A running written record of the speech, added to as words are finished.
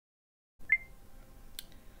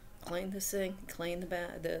cleaned the sink, cleaned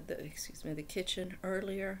the kitchen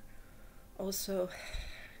earlier. Also,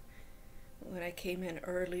 when I came in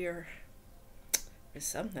earlier, there's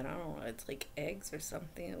something, I don't know, it's like eggs or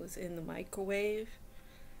something. It was in the microwave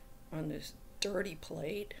on this dirty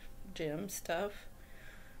plate, gym stuff.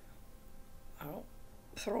 I don't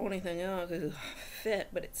throw anything out because it's fit,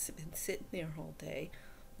 but it's been sitting there all day.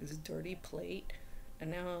 This dirty plate,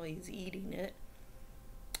 and now he's eating it.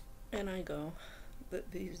 And I go, but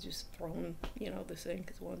he's just throwing, the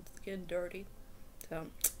sink is once again dirty. So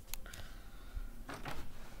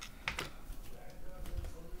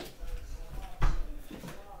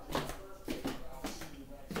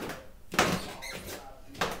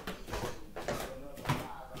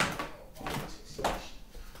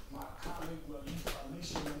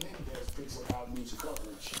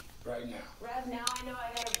right now. Rev, now I know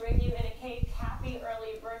I gotta bring you in a cake. Happy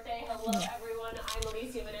early birthday. Hello, everyone. I'm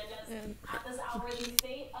Alicia Menendez. At this hour, the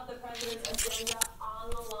state of the president's agenda on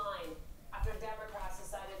the line after Democrats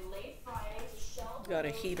decided late Friday to shelve. Got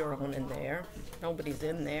a heater on in there. Nobody's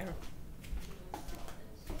in there.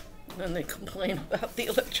 And they complain about the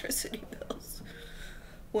electricity bills.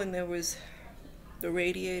 When there was the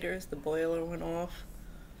radiators, the boiler went off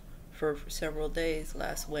for several days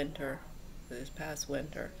last winter, this past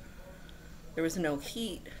winter. There was no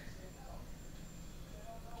heat.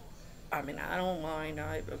 I mean, I don't mind.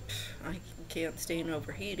 I can't stand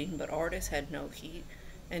overheating, but Artis had no heat.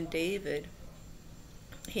 And David,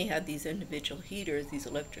 he had these individual heaters, these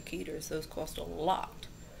electric heaters. Those cost a lot.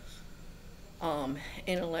 In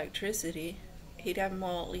electricity, he'd have them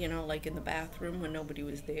all, like in the bathroom when nobody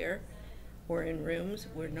was there, or in rooms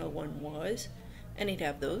where no one was, and he'd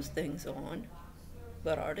have those things on.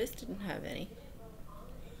 But Artis didn't have any.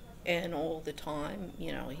 And all the time,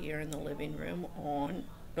 here in the living room on,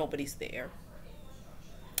 nobody's there.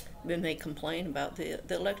 Then they complain about the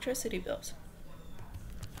electricity bills.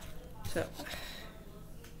 So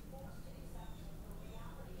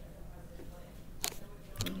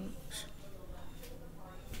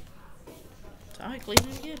I clean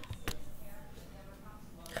it again.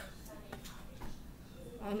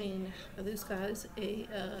 I mean, this guy's a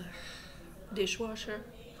dishwasher,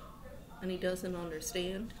 and he doesn't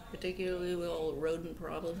understand, particularly with all the rodent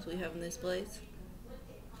problems we have in this place.